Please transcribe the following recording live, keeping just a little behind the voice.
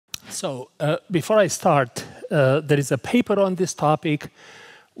So before I start, there is a paper on this topic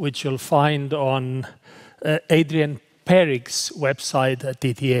which you'll find on Adrian Perig's website at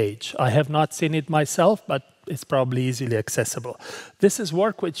ETH. I have not seen it myself, but it's probably easily accessible. This is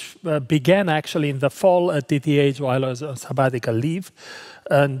work which began actually in the fall at ETH while I was on sabbatical leave.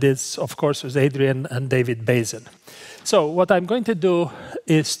 And this, of course, was Adrian and David Bazin. So what I'm going to do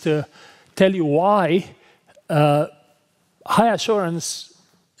is to tell you why high assurance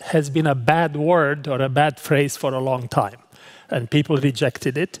has been a bad word or a bad phrase for a long time, and people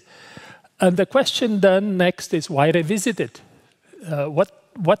rejected it. And the question then next is, why revisit it?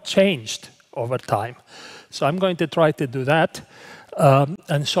 What changed over time? So I'm going to try to do that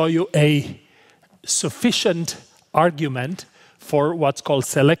and show you a sufficient argument for what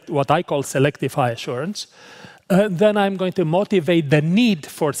I call selective high assurance. Then I'm going to motivate the need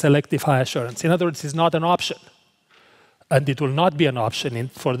for selective high assurance. In other words, it's not an option. And it will not be an option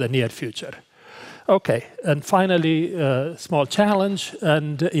for the near future. Okay, and finally, a small challenge.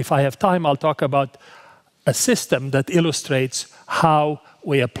 And if I have time, I'll talk about a system that illustrates how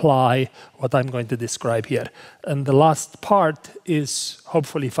we apply what I'm going to describe here. And the last part is,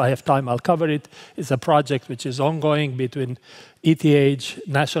 hopefully, if I have time, I'll cover it, is a project which is ongoing between ETH,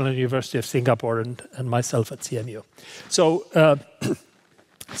 National University of Singapore, and myself at CMU.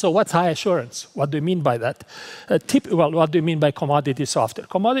 So what's high assurance? What do we mean by that? Well, what do we mean by commodity software?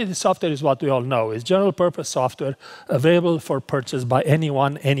 Commodity software is what we all know. It's general purpose software available for purchase by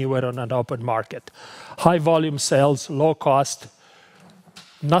anyone, anywhere on an open market. High volume sales, low cost,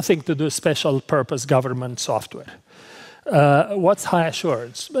 nothing to do special purpose government software. What's high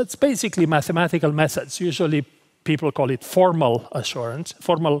assurance? It's basically mathematical methods. Usually people call it formal assurance,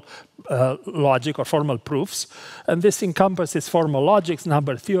 formal logic or formal proofs. And this encompasses formal logics,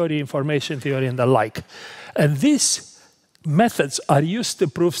 number theory, information theory, and the like. And these methods are used to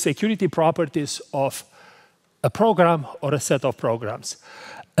prove security properties of a program or a set of programs.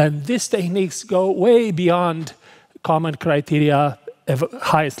 And these techniques go way beyond common criteria,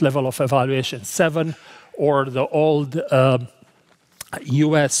 highest level of evaluation 7, or the old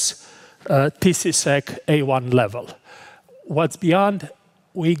US TCSEC A1 level. What's beyond,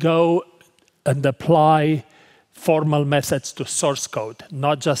 we go and apply formal methods to source code,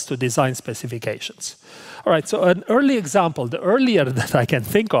 not just to design specifications. All right, so an early example, the earlier that I can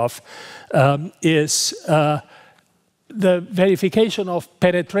think of, is the verification of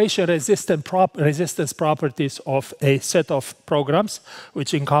penetration resistance properties of a set of programs,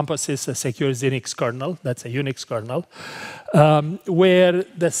 which encompasses a secure Unix kernel, that's a Unix kernel, where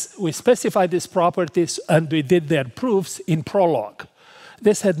we specify these properties and we did their proofs in Prolog.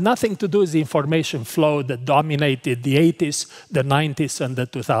 This had nothing to do with the information flow that dominated the 80s, the 90s, and the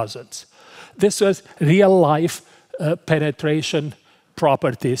 2000s. This was real-life penetration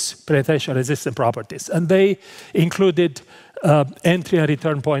resistant properties. And they included entry and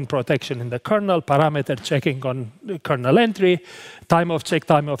return point protection in the kernel, parameter checking on kernel entry, time of check,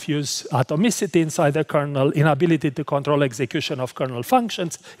 time of use, atomicity inside the kernel, inability to control execution of kernel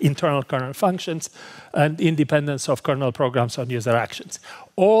functions, internal kernel functions, and independence of kernel programs on user actions.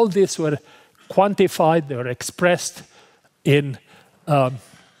 All these were quantified, they were expressed in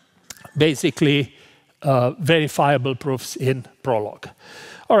basically verifiable proofs in Prolog.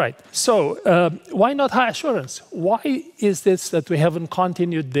 All right, so why not high assurance? Why is this that we haven't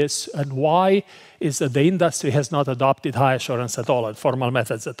continued this, and why is that the industry has not adopted high assurance at all, and formal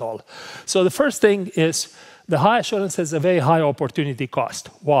methods at all? So the first thing is the high assurance has a very high opportunity cost.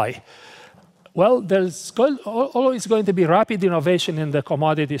 Why? Well, there's always going to be rapid innovation in the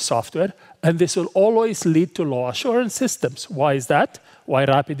commodity software, and this will always lead to low assurance systems. Why is that? Why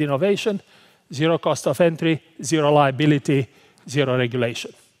rapid innovation? Zero cost of entry, zero liability, zero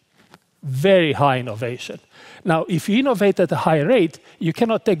regulation. Very high innovation. Now, if you innovate at a high rate, you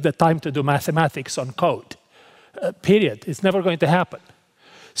cannot take the time to do mathematics on code. Period. It's never going to happen.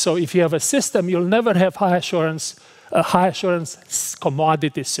 So if you have a system, you'll never have a high assurance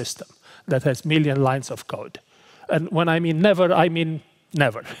commodity system that has million lines of code. And when I mean never, I mean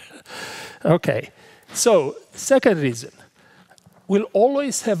never. Okay. So second reason. We'll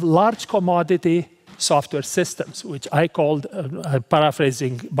always have large commodity software systems, which I called,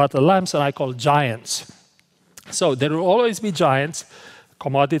 paraphrasing Bartlett Lamson, I call giants. So there will always be giants,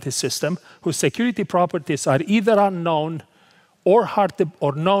 commodity system, whose security properties are either unknown or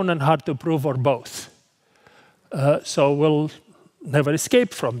known and hard to prove, or both. So we'll never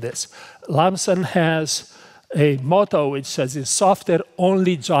escape from this. Lamson has a motto which says, in software,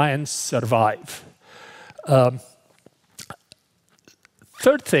 only giants survive.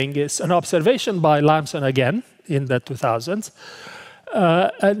 Third thing is an observation by Lamson again in the 2000s.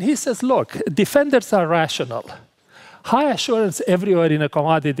 And he says, look, defenders are rational. High assurance everywhere in a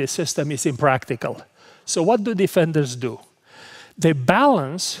commodity system is impractical. So what do defenders do? They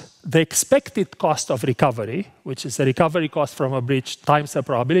balance the expected cost of recovery, which is the recovery cost from a breach times the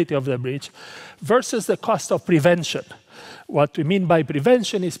probability of the breach, versus the cost of prevention. What we mean by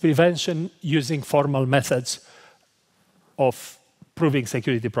prevention is prevention using formal methods of proving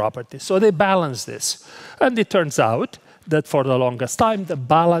security properties. So they balance this. And it turns out that for the longest time, the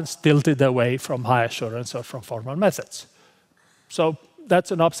balance tilted away from high assurance or from formal methods. So that's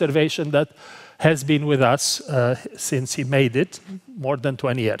an observation that has been with us since he made it, more than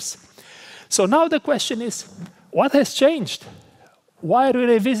 20 years. So now the question is, what has changed? Why are we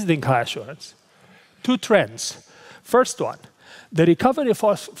revisiting high assurance? Two trends. First one, the recovery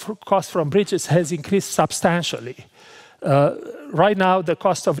cost from breaches has increased substantially. Right now, the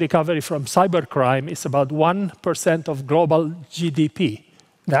cost of recovery from cybercrime is about 1% of global GDP.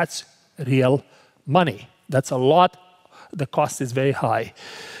 That's real money. That's a lot. The cost is very high.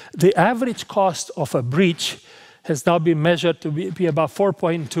 The average cost of a breach has now been measured to be about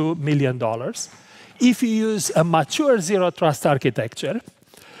 $4.2 million. If you use a mature zero-trust architecture,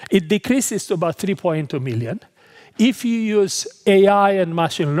 it decreases to about $3.2 million. If you use AI and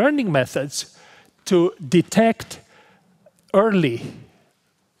machine learning methods to detect early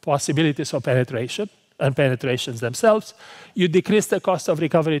possibilities of penetration and penetrations themselves, you decrease the cost of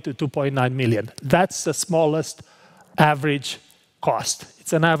recovery to $2.9 million. That's the smallest average cost.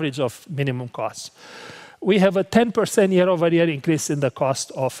 It's an average of minimum costs. We have a 10% year-over-year increase in the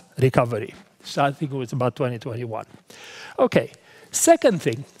cost of recovery, starting with about 2021. Okay, second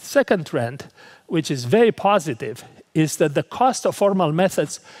trend, which is very positive, is that the cost of formal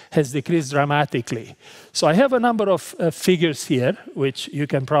methods has decreased dramatically. So I have a number of figures here, which you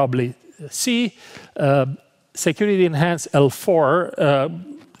can probably see. Security enhanced L4,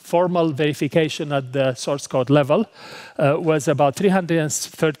 formal verification at the source code level was about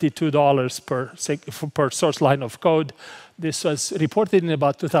 $332 per source line of code. This was reported in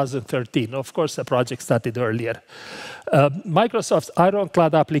about 2013. Of course, the project started earlier. Microsoft's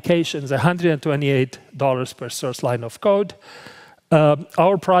Ironclad applications, $128 per source line of code.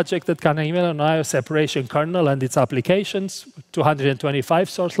 Our project at Carnegie Mellon, Ohio, separation kernel and its applications,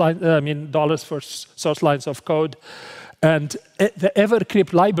 $225 dollars for source lines of code. And the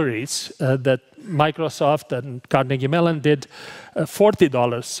Evercrypt libraries that Microsoft and Carnegie Mellon did,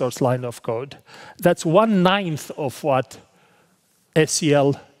 $40 source line of code. That's 1/9 of what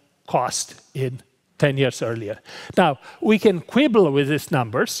SEL cost in 10 years earlier. Now, we can quibble with these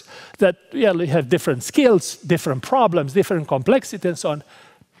numbers that we have different skills, different problems, different complexity, and so on.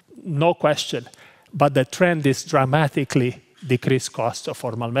 No question. But the trend is dramatically decreased cost of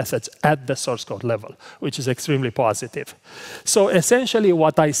formal methods at the source code level, which is extremely positive. So essentially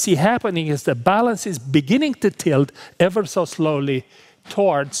what I see happening is the balance is beginning to tilt ever so slowly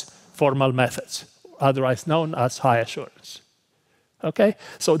towards formal methods, otherwise known as high assurance. Okay?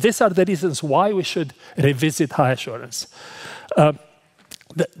 So these are the reasons why we should revisit high assurance.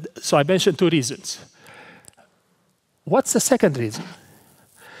 So I mentioned two reasons. What's the second reason?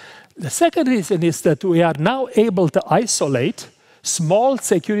 The second reason is that we are now able to isolate small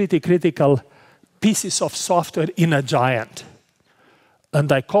security critical pieces of software in a giant.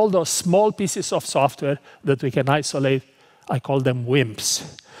 And I call those small pieces of software that we can isolate, I call them WIMPs.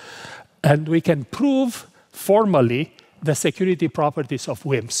 And we can prove formally the security properties of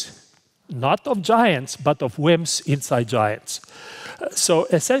WIMPs. Not of giants, but of WIMPs inside giants. So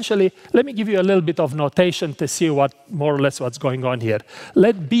essentially, let me give you a little bit of notation to see what more or less what's going on here.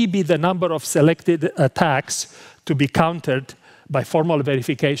 Let B be the number of selected attacks to be countered by formal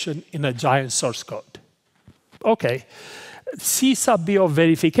verification in a giant source code. Okay. C sub B of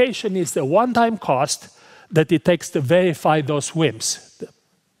verification is the one-time cost that it takes to verify those WIMPs,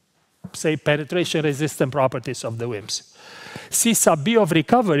 say penetration-resistant properties of the WIMPs. C sub B of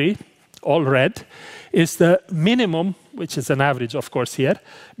recovery, all red, is the minimum, which is an average, of course, here,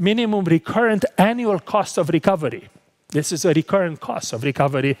 minimum recurrent annual cost of recovery. This is a recurrent cost of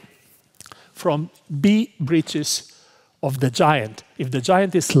recovery from B breaches of the giant. If the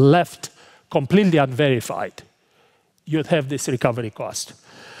giant is left completely unverified, you'd have this recovery cost.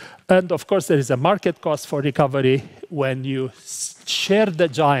 And of course, there is a market cost for recovery when you share the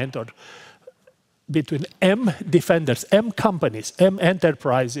giant or between M defenders, M companies, M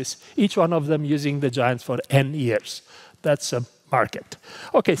enterprises, each one of them using the giants for N years. That's a market.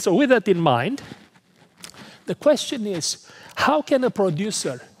 Okay, so with that in mind, the question is, how can a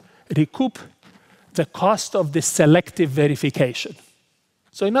producer recoup the cost of this selective verification?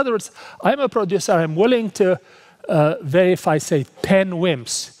 So in other words, I'm a producer, I'm willing to verify, say, 10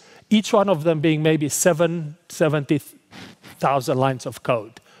 WIMPs, each one of them being maybe 70,000 lines of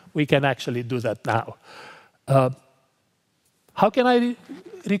code. We can actually do that now. How can I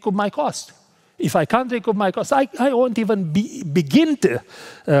recoup my cost? If I can't recoup my cost, I won't even begin to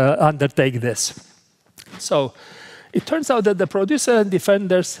undertake this. So it turns out that the producer and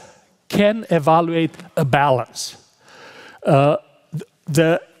defenders can evaluate a balance.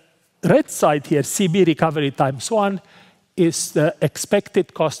 The red side here, CB recovery times 1, is the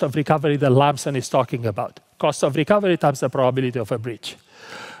expected cost of recovery that Lamson is talking about. Cost of recovery times the probability of a breach.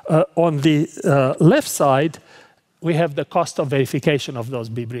 On the left side, we have the cost of verification of those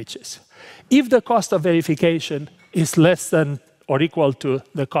B breaches. If the cost of verification is less than or equal to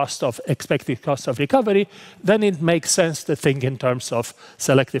the expected cost of recovery, then it makes sense to think in terms of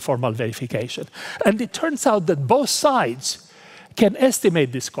selective formal verification. And it turns out that both sides can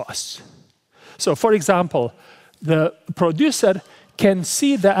estimate these costs. So for example, the producer can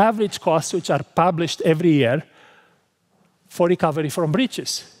see the average costs which are published every year for recovery from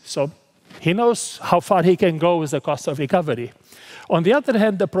breaches. So he knows how far he can go with the cost of recovery. On the other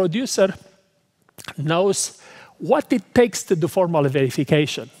hand, the producer knows what it takes to do formal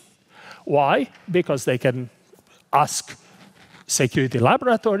verification. Why? Because they can ask security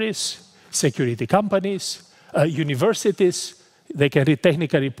laboratories, security companies, universities. They can read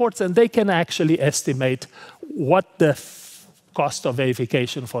technical reports, and they can actually estimate what the cost of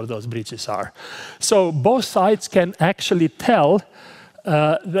verification for those breaches are. So both sides can actually tell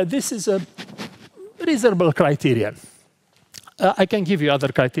that this is a reasonable criterion. I can give you other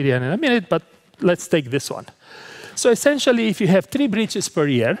criteria in a minute, but let's take this one. So essentially, if you have 3 breaches per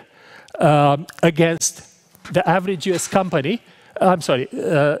year against the average US company,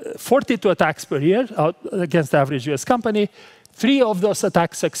 42 attacks per year against the average US company, 3 of those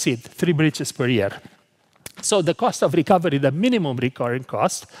attacks succeed, 3 breaches per year. So the cost of recovery, the minimum recurring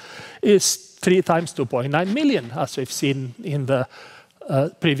cost, is 3 times 2.9 million, as we've seen in the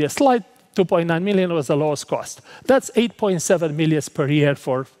previous slide. 2.9 million was the lowest cost. That's 8.7 million per year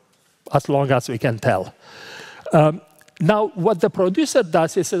for as long as we can tell. Now, what the producer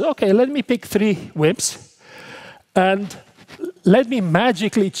does is says, OK, let me pick 3 WIMPs, and let me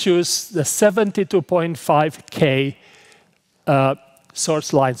magically choose the 72.5K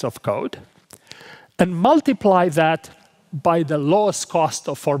source lines of code, and multiply that by the lowest cost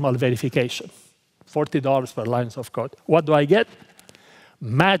of formal verification, $40 per lines of code. What do I get?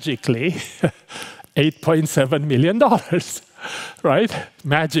 Magically, $8.7 million, right?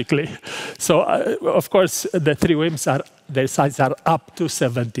 Magically. So, of course, the 3 WIMPs, their sizes are up to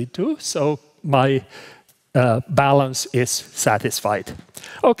 72, so my balance is satisfied.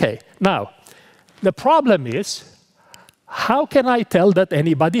 OK, now, the problem is, how can I tell that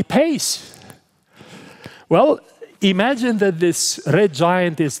anybody pays? Well, imagine that this red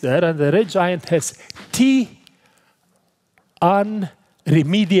giant is there, and the red giant has T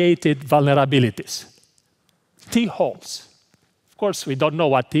unremediated vulnerabilities, T holes. Of course, we don't know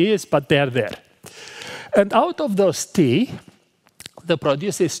what T is, but they're there. And out of those T, the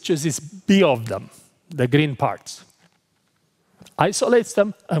producer chooses B of them, the green parts, isolates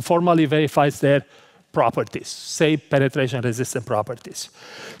them, and formally verifies their properties, say penetration-resistant properties.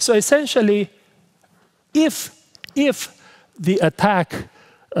 So essentially, if the attack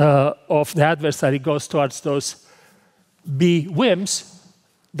of the adversary goes towards those B WIMPs,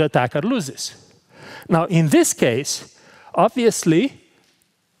 the attacker loses. Now, in this case, obviously,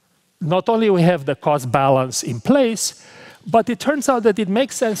 not only we have the cost balance in place, but it turns out that it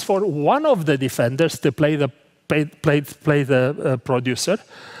makes sense for one of the defenders to play the producer,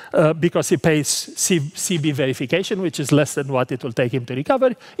 because he pays CB verification, which is less than what it will take him to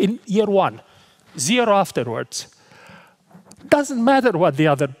recover in year 1. 0 afterwards. Doesn't matter what the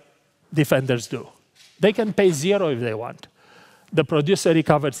other defenders do. They can pay 0 if they want. The producer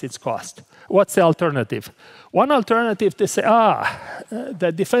recovers its cost. What's the alternative? One alternative to say,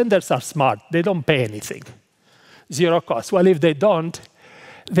 the defenders are smart. They don't pay anything. 0 cost. Well, if they don't,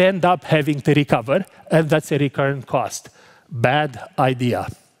 they end up having to recover, and that's a recurrent cost. Bad idea.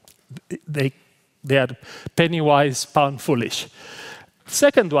 They are penny wise, pound foolish.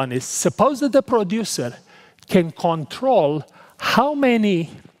 Second one is, suppose that the producer can control how many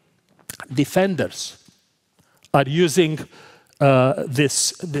defenders are using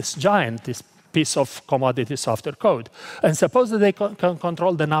this giant, this piece of commodity software code. And suppose that they can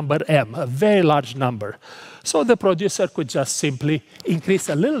control the number M, a very large number. So the producer could just simply increase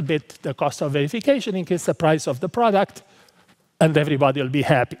a little bit the cost of verification, increase the price of the product, and everybody will be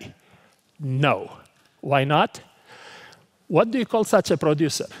happy. No. Why not? What do you call such a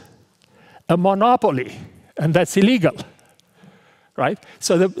producer? A monopoly. and that's illegal, right?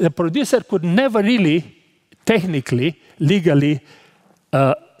 So the producer could never really, technically, legally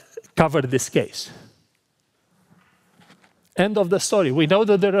cover this case. End of the story. We know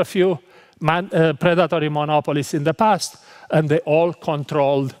that there are a few predatory monopolies in the past, and they all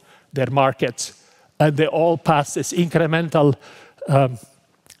controlled their markets, and they all passed this incremental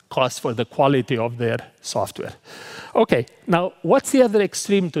cost for the quality of their software. Okay, now what's the other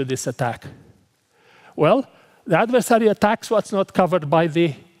extreme to this attack? Well, the adversary attacks what's not covered by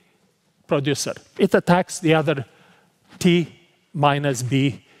the producer. It attacks the other T minus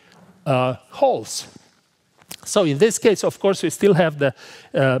B holes. So in this case, of course, we still have the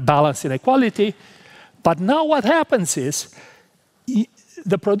balance inequality. But now what happens is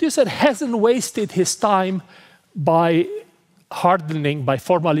the producer hasn't wasted his time by hardening, by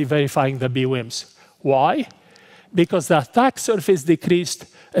formally verifying the BWIMs. Why? Because the attack surface decreased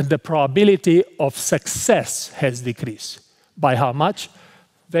and the probability of success has decreased. By how much?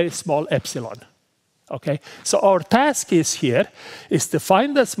 Very small epsilon. Okay? So our task is to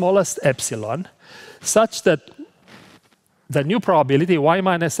find the smallest epsilon such that the new probability, y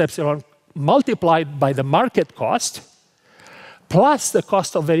minus epsilon, multiplied by the market cost, plus the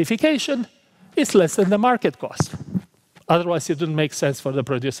cost of verification, is less than the market cost. Otherwise, it wouldn't make sense for the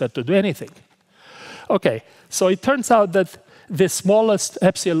producer to do anything. Okay, so it turns out that the smallest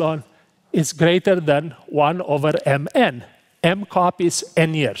epsilon is greater than 1 over mn. M copies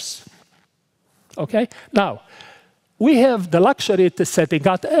n years. Okay, now, we have the luxury to setting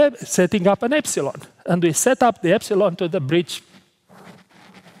up an epsilon, and we set up the epsilon to the bridge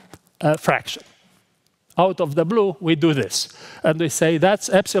fraction. Out of the blue, we do this, and we say that's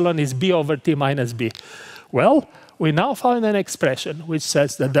epsilon is b over t minus b. Well, we now found an expression which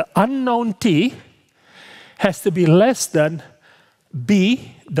says that the unknown t has to be less than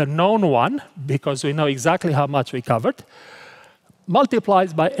b, the known one, because we know exactly how much we covered,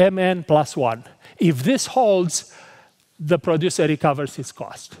 multiplies by mn plus 1. If this holds, the producer recovers his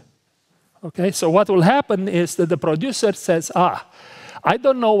cost. Okay, so what will happen is that the producer says, I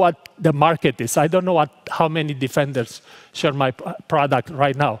don't know what the market is. I don't know how many defenders share my product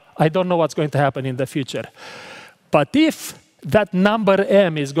right now. I don't know what's going to happen in the future. But if that number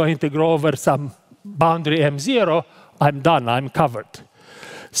m is going to grow over some boundary m0, I'm done, I'm covered.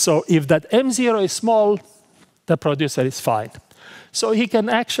 So if that m0 is small, the producer is fine. So he can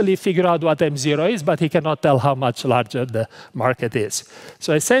actually figure out what m0 is, but he cannot tell how much larger the market is.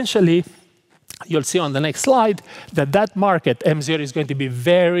 So essentially, you'll see on the next slide that that market, m0, is going to be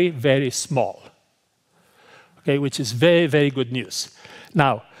very, very small, okay, which is very, very good news.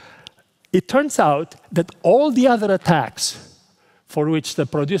 Now, it turns out that all the other attacks for which the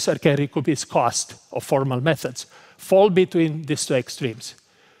producer can recoup his cost of formal methods fall between these two extremes.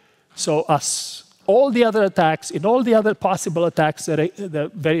 So as all the other attacks, in all the other possible attacks,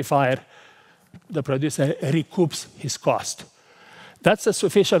 the verifier, the producer recoups his cost. That's a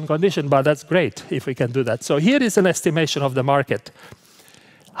sufficient condition, but that's great if we can do that. So here is an estimation of the market.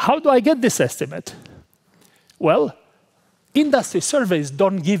 How do I get this estimate? Well, industry surveys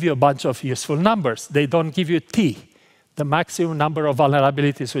don't give you a bunch of useful numbers. They don't give you T, the maximum number of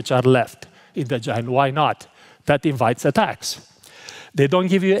vulnerabilities which are left in the giant. Why not? That invites attacks. They don't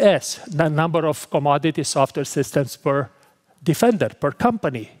give you S, the number of commodity software systems per defender, per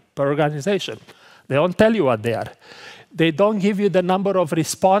company, per organization. They don't tell you what they are. They don't give you the number of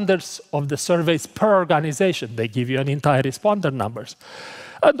responders of the surveys per organization. They give you an entire responder numbers.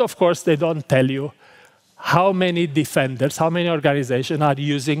 And of course, they don't tell you how many defenders, how many organizations are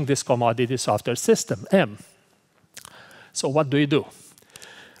using this commodity software system, M. So what do you do?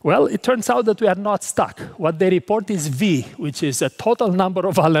 Well, it turns out that we are not stuck. What they report is V, which is a total number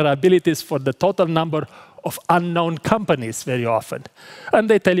of vulnerabilities for the total number of unknown companies very often. And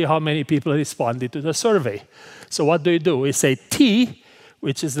they tell you how many people responded to the survey. So what do? We say T,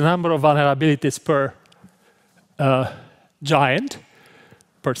 which is the number of vulnerabilities per giant,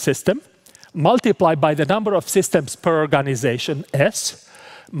 per system, multiply by the number of systems per organization, S,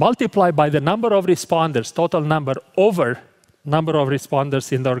 multiply by the number of responders, total number over number of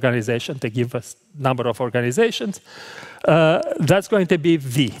responders in the organization to give us number of organizations. That's going to be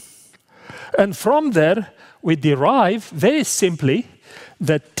V. And from there, we derive very simply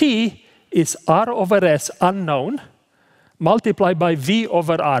that T is R over S unknown multiplied by V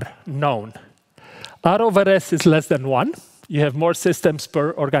over R known. R over S is less than 1. You have more systems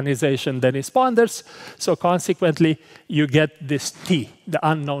per organization than responders. So consequently, you get this T, the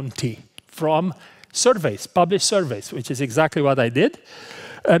unknown T, from surveys, published surveys, which is exactly what I did,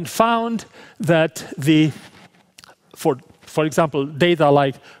 and found that for for example, data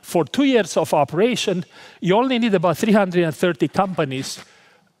like for 2 years of operation, you only need about 330 companies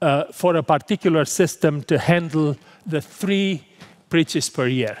for a particular system to handle the 3 breaches per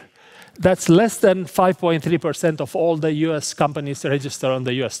year. That's less than 5.3% of all the US companies registered on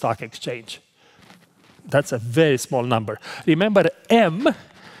the US stock exchange. That's a very small number. Remember, M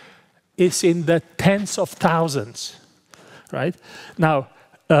is in the tens of thousands, right? Now,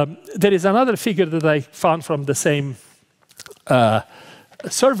 there is another figure that I found from the same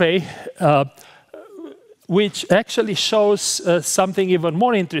survey, which actually shows something even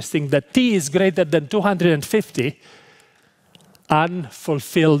more interesting, that T is greater than 250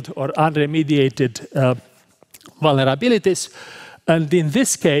 unfulfilled or unremediated vulnerabilities. And in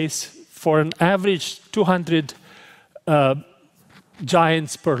this case, for an average 200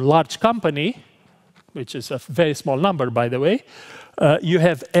 giants per large company, which is a very small number, by the way, you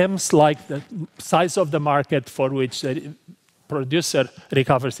have M's like the size of the market for which the producer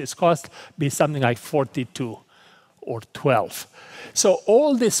recovers its cost, be something like 42 or 12. So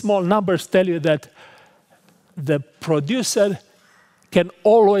all these small numbers tell you that the producer can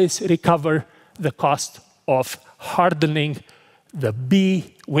always recover the cost of hardening the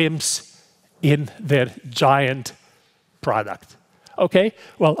B WIMPs in their giant product. Okay?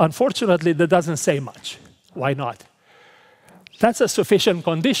 Well, unfortunately, that doesn't say much. Why not? That's a sufficient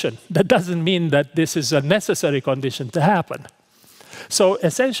condition. That doesn't mean that this is a necessary condition to happen. So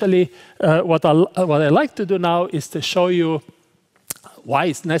essentially, what I like to do now is to show you why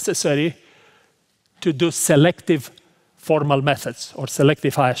it's necessary to do selective formal methods or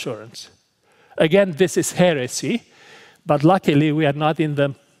selective high assurance. Again, this is heresy, but luckily we are not in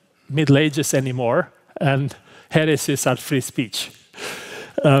the Middle Ages anymore, and heresies are free speech.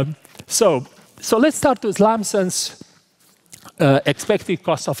 So let's start with Lamson's expected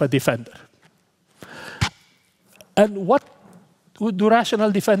cost of a defender. And what do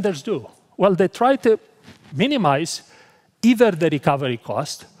rational defenders do? Well, they try to minimize either the recovery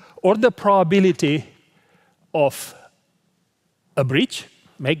cost or the probability of a breach,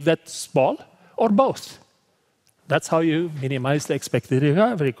 make that small, or both. That's how you minimize the expected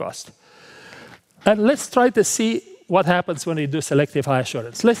recovery cost. And let's try to see what happens when we do selective high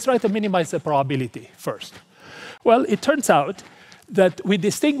assurance. Let's try to minimize the probability first. Well, it turns out that we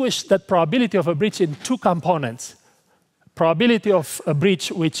distinguish that probability of a breach in 2 components. Probability of a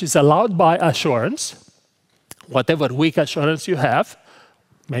breach which is allowed by assurance, whatever weak assurance you have,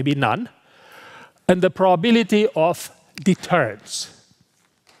 maybe none, and the probability of deterrence.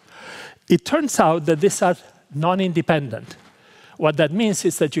 It turns out that these are non-independent. What that means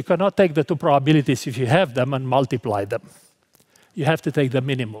is that you cannot take the 2 probabilities if you have them and multiply them. You have to take the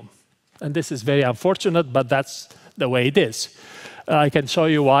minimum. And this is very unfortunate, but that's the way it is. I can show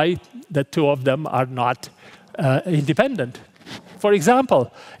you why the 2 of them are not independent. For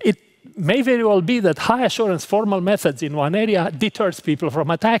example, it may very well be that high assurance formal methods in one area deters people from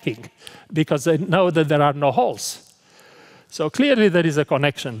attacking because they know that there are no holes. So clearly there is a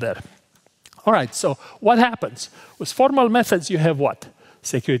connection there. All right, so what happens? With formal methods you have what?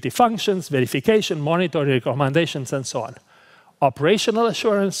 Security functions, verification, monitoring, recommendations, and so on. Operational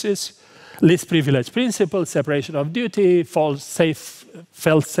assurances, least privilege principle, separation of duty, fail-safe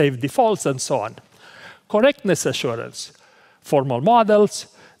defaults, and so on. Correctness assurance, formal models,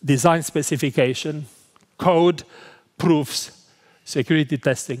 design specification, code, proofs, security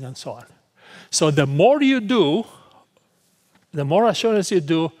testing, and so on. So the more you do, the more assurance you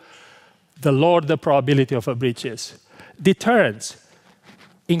do, the lower the probability of a breach is. Deterrence,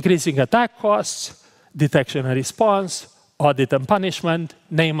 increasing attack costs, detection and response, audit and punishment,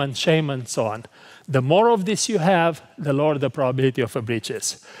 name and shame, and so on. The more of this you have, the lower the probability of a breach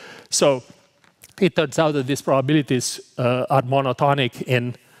is. So it turns out that these probabilities are monotonic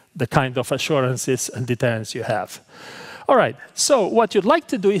in the kind of assurances and deterrence you have. All right, so what you'd like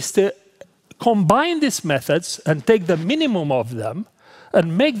to do is to combine these methods and take the minimum of them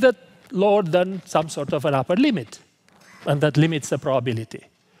and make that lower than some sort of an upper limit. And that limits the probability.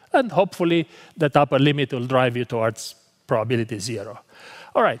 And hopefully that upper limit will drive you towards probability 0.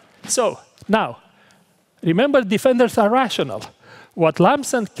 All right, so now, remember defenders are rational. What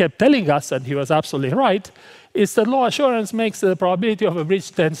Lamson kept telling us, and he was absolutely right, is that low assurance makes the probability of a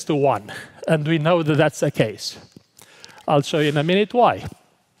breach tends to 1. And we know that that's the case. I'll show you in a minute why.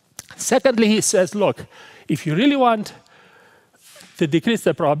 Secondly, he says, look, if you really want to decrease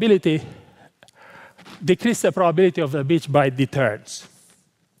the probability of the breach by deterrence.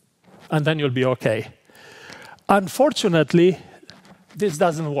 And then you'll be okay. Unfortunately, this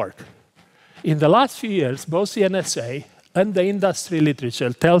doesn't work. In the last few years, both the NSA and the industry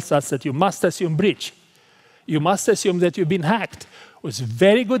literature tells us that you must assume breach. you must assume that you've been hacked with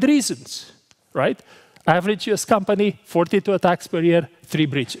very good reasons, right? Average US company, 42 attacks per year, 3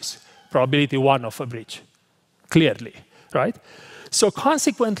 breaches. Probability 1 of a breach, clearly, right? So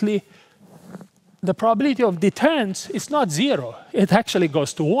consequently, the probability of deterrence is not 0. It actually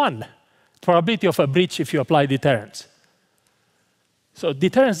goes to 1. Probability of a breach if you apply deterrence. So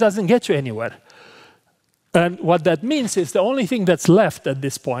deterrence doesn't get you anywhere. And what that means is the only thing that's left at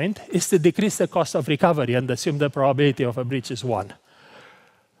this point is to decrease the cost of recovery and assume the probability of a breach is 1.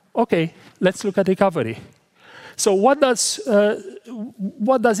 OK, let's look at recovery. So what does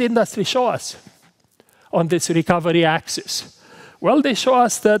industry show us on this recovery axis? Well, they show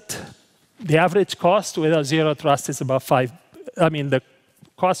us that the average cost without zero trust is about 5. I mean, the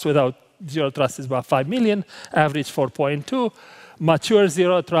cost without zero trust is about 5 million, average 4.2. Mature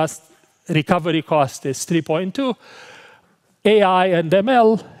zero trust recovery cost is 3.2. AI and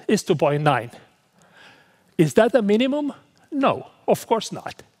ML is 2.9. Is that a minimum? No, of course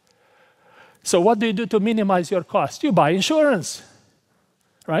not. So what do you do to minimize your cost? You buy insurance,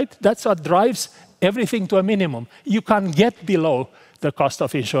 right? That's what drives everything to a minimum. You can't get below the cost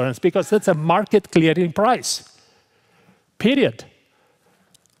of insurance because that's a market clearing price, period.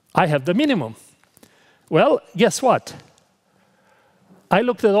 I have the minimum. Well, guess what? I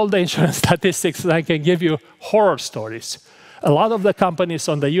looked at all the insurance statistics and I can give you horror stories. A lot of the companies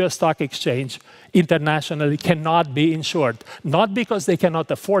on the US stock exchange internationally cannot be insured, not because they cannot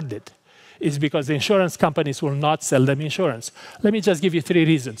afford it. It's because the insurance companies will not sell them insurance. Let me just give you 3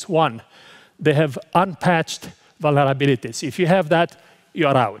 reasons. 1, they have unpatched vulnerabilities. If you have that,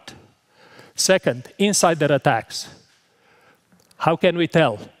 you're out. 2nd, insider attacks. How can we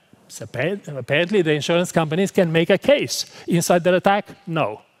tell? So apparently, the insurance companies can make a case. Insider attack?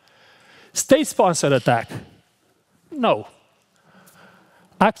 No. State-sponsored attack? No.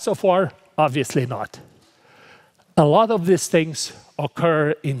 Acts of war? Obviously not. A lot of these things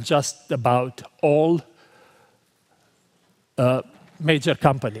occur in just about all major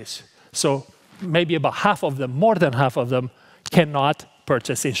companies. So maybe about half of them, more than half of them, cannot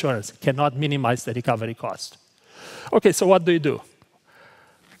purchase insurance, cannot minimize the recovery cost. OK, so what do you do?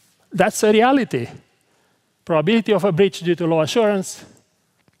 That's a reality. Probability of a breach due to low assurance,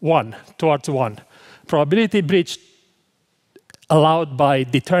 1, towards 1. Probability breach allowed by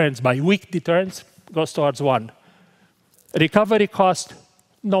deterrence, by weak deterrence, goes towards 1. Recovery cost,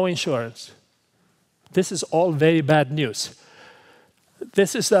 no insurance. This is all very bad news.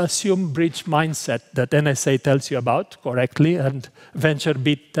 This is the assumed breach mindset that NSA tells you about correctly and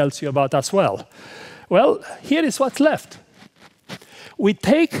VentureBeat tells you about as well. Well, here is what's left. We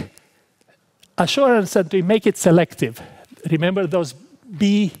take assurance and we make it selective. Remember those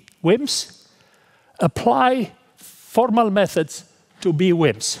B WIMPs? Apply formal methods to B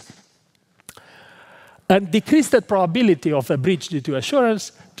WIMPs. And decrease the probability of a breach due to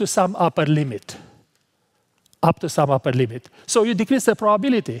assurance to some upper limit. Up to some upper limit. So you decrease the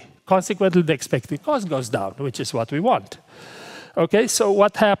probability. Consequently, the expected cost goes down, which is what we want. OK, so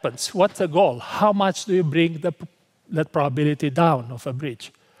what happens? What's the goal? How much do you bring that probability down of a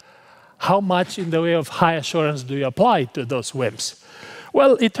breach? How much in the way of high assurance do you apply to those WIMPs?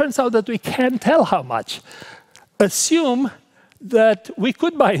 Well, it turns out that we can't tell how much. Assume that we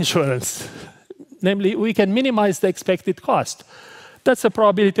could buy insurance. Namely, we can minimize the expected cost. That's the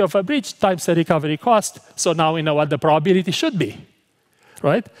probability of a breach times the recovery cost. So now we know what the probability should be,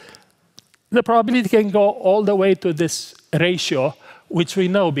 right? The probability can go all the way to this ratio, which we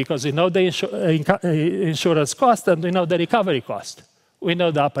know because we know the insurance cost and we know the recovery cost. We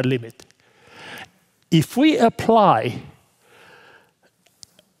know the upper limit. If we apply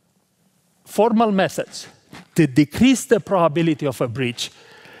formal methods to decrease the probability of a breach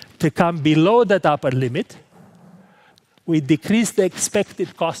to come below that upper limit, we decrease the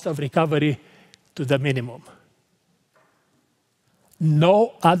expected cost of recovery to the minimum.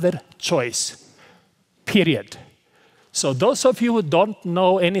 No other choice, period. So those of you who don't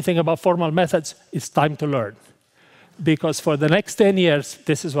know anything about formal methods, it's time to learn. Because for the next 10 years,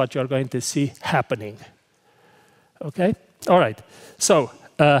 this is what you're going to see happening. OK? All right. So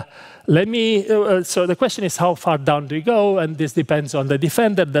so the question is, how far down do we go? And this depends on the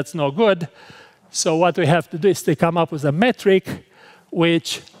defender. That's no good. So what we have to do is to come up with a metric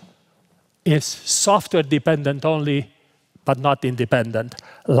which is software dependent only, but not independent.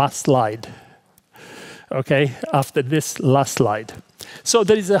 Last slide. OK, after this, last slide. So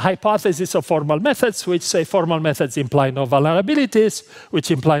there is a hypothesis of formal methods, which say formal methods imply no vulnerabilities, which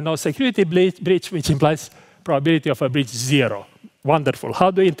imply no security breach, which implies probability of a breach 0. Wonderful.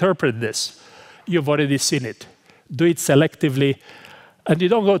 How do you interpret this? You've already seen it. Do it selectively. And you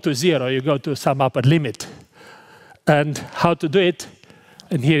don't go to 0, you go to some upper limit. And how to do it,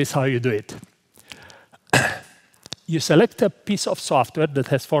 and here is how you do it. You select a piece of software that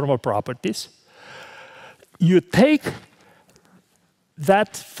has formal properties. You take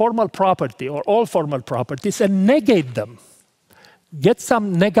that formal property, or all formal properties, and negate them. Get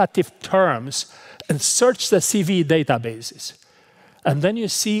some negative terms and search the CV databases. And then you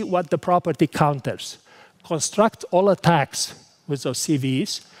see what the property counters. Construct all attacks with those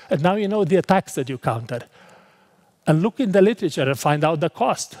CVs, and now you know the attacks that you counter. And look in the literature and find out the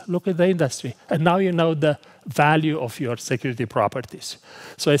cost. Look at the industry. And now you know the value of your security properties.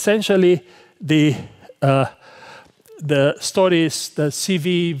 So essentially, the story is the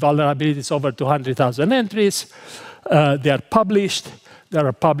CV vulnerabilities over 200,000 entries. They are published. There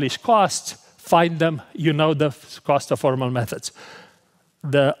are published costs. Find them. You know the cost of formal methods.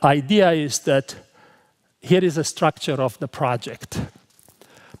 The idea is that here is a structure of the project.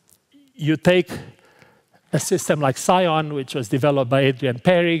 You take a system like Scion, which was developed by Adrian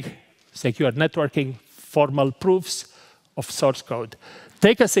Perry, secure networking, formal proofs of source code.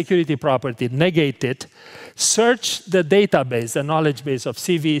 Take a security property, negate it, search the database, the knowledge base of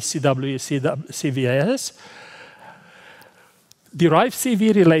CV, CW, CVS, derive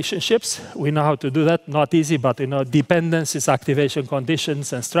CV relationships. We know how to do that. Not easy, but we know dependencies, activation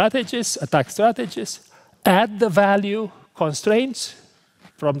conditions, and strategies, attack strategies. Add the value constraints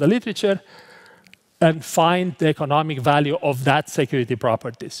from the literature, and find the economic value of that security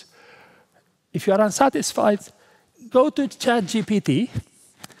properties. If you are unsatisfied, go to ChatGPT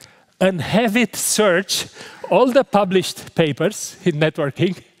and have it search all the published papers in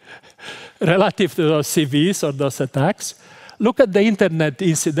networking relative to those CVs or those attacks. Look at the internet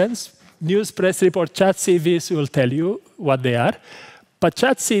incidents. News, press report, chat CVs will tell you what they are. But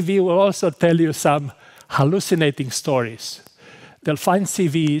chat CV will also tell you some hallucinating stories. They'll find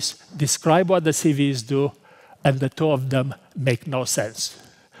CVs, describe what the CVs do, and the two of them make no sense.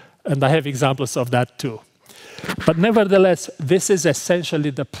 And I have examples of that too. But nevertheless, this is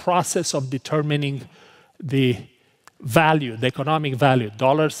essentially the process of determining the value, the economic value,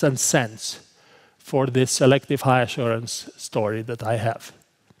 dollars and cents, for this selective high assurance story that I have.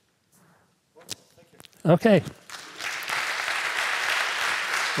 Okay.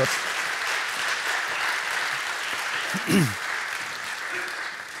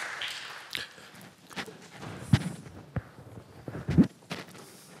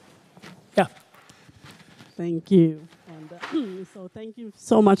 Yeah. Thank you. And, so thank you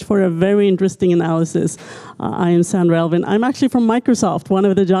so much for a very interesting analysis. I am Sandra Elvin. I'm actually from Microsoft, one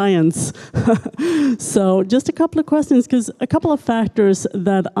of the giants. So just a couple of questions, because a couple of factors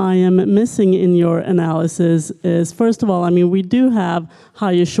that I am missing in your analysis is, first of all, I mean, we do have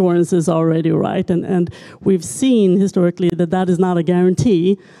high assurances already, right? And we've seen historically that that is not a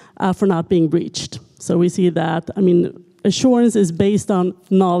guarantee for not being breached. So we see that, I mean, assurance is based on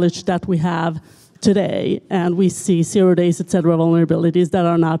knowledge that we have today, and we see 0 days, et cetera, vulnerabilities that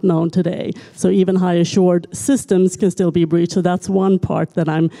are not known today. So even high assured systems can still be breached. So that's one part that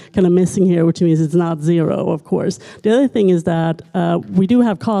I'm kind of missing here, which means it's not zero, of course. The other thing is that we do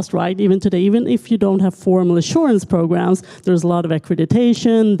have cost, right? Even today, even if you don't have formal assurance programs, there's a lot of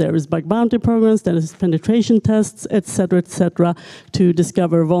accreditation, there's bug bounty programs, there's penetration tests, et cetera, to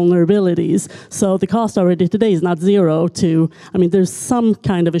discover vulnerabilities. So the cost already today is not zero to, I mean, there's some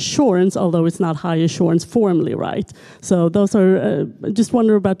kind of assurance, although it's not high assurance formally, right? So those are, just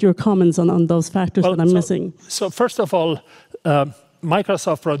wonder about your comments on those factors that I'm missing. So first of all,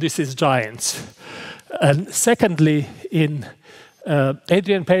 Microsoft produces giants. And secondly,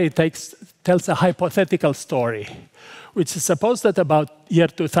 Adrian Perry tells a hypothetical story, which is suppose that about year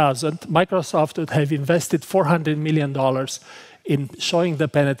 2000, Microsoft would have invested $400 million in showing the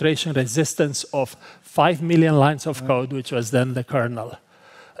penetration resistance of 5 million lines of code, which was then the kernel.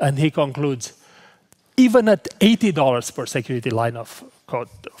 And he concludes, even at $80 per security line of code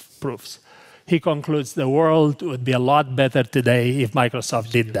of proofs, he concludes the world would be a lot better today if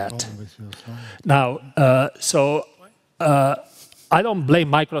Microsoft did that. Now, I don't blame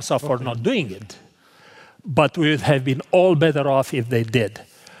Microsoft for not doing it, but we would have been all better off if they did.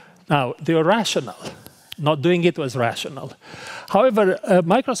 Now, they were rational. Not doing it was rational. However,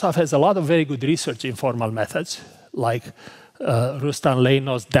 Microsoft has a lot of very good research in formal methods, like Rustan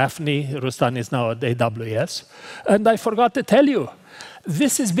Lejno's Daphne. Rustan is now at AWS. And I forgot to tell you,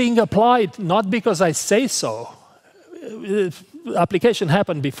 this is being applied not because I say so. The application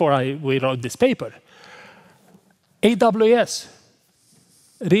happened before we wrote this paper. AWS.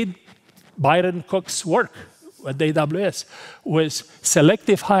 Read Byron Cook's work at AWS with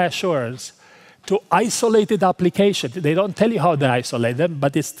selective high assurance to isolated application. They don't tell you how they isolate them,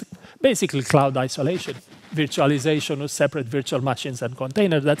 but it's basically cloud isolation. virtualization of separate virtual machines and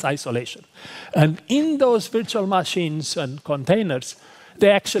containers. That's isolation. And in those virtual machines and containers,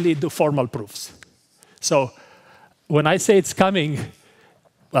 they actually do formal proofs. So when I say it's coming,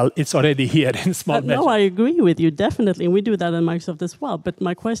 well, it's already here in small measure. No, I agree with you, definitely. And we do that in Microsoft as well. But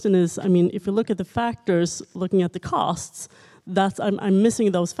my question is, I mean, if you look at the factors, looking at the costs, I'm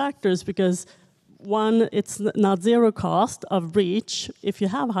missing those factors because one, it's not zero cost of breach if you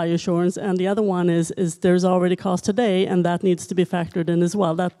have high assurance, and the other one is there's already cost today, and that needs to be factored in as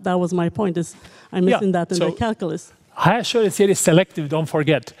well. That was my point, is I'm missing that in the calculus. High assurance here is selective, don't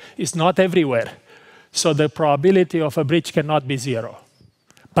forget. It's not everywhere. So the probability of a breach cannot be zero.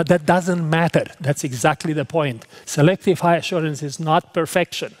 But that doesn't matter. That's exactly the point. Selective high assurance is not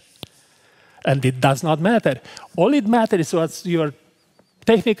perfection. And it does not matter. All it matters is what your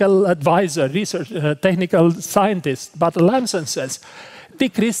technical advisor, technical scientist, Battle Lamson says,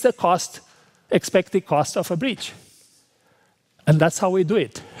 decrease the cost, expected cost of a breach. And that's how we do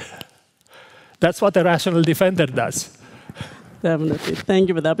it. That's what a rational defender does. Definitely. Thank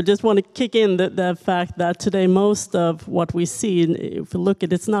you for that. But just want to kick in the fact that today most of what we see, if you look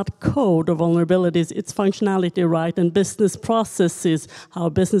at it, it's not code or vulnerabilities, it's functionality, right? And business processes, how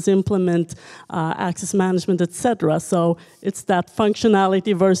business implement access management, etc. So it's that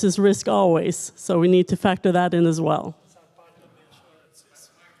functionality versus risk always. So we need to factor that in as well.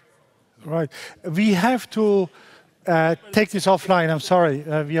 Right. We have to take this offline. I'm sorry.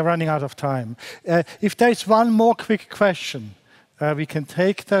 We are running out of time. If there's one more quick question, we can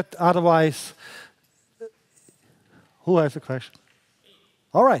take that. Otherwise, who has a question?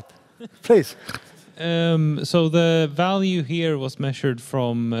 All right, please. So the value here was measured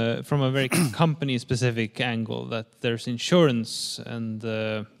from a very company-specific angle, that there's insurance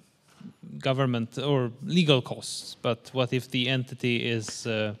and government or legal costs. But what if the entity is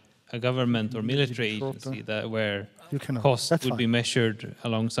a government or military agency where costs would be measured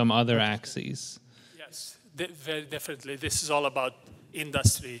along some other axes? Very definitely. This is all about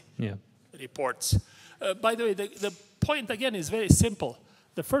industry reports. By the way, the point again is very simple.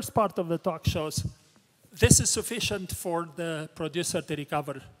 The first part of the talk shows this is sufficient for the producer to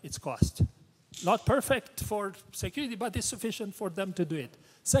recover its cost. Not perfect for security, but it's sufficient for them to do it.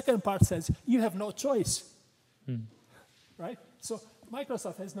 Second part says you have no choice. Right? So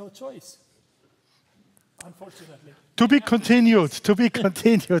Microsoft has no choice. Unfortunately. To be continued, to be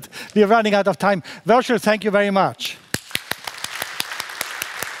continued. We are running out of time. Virgil, thank you very much.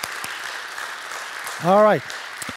 All right.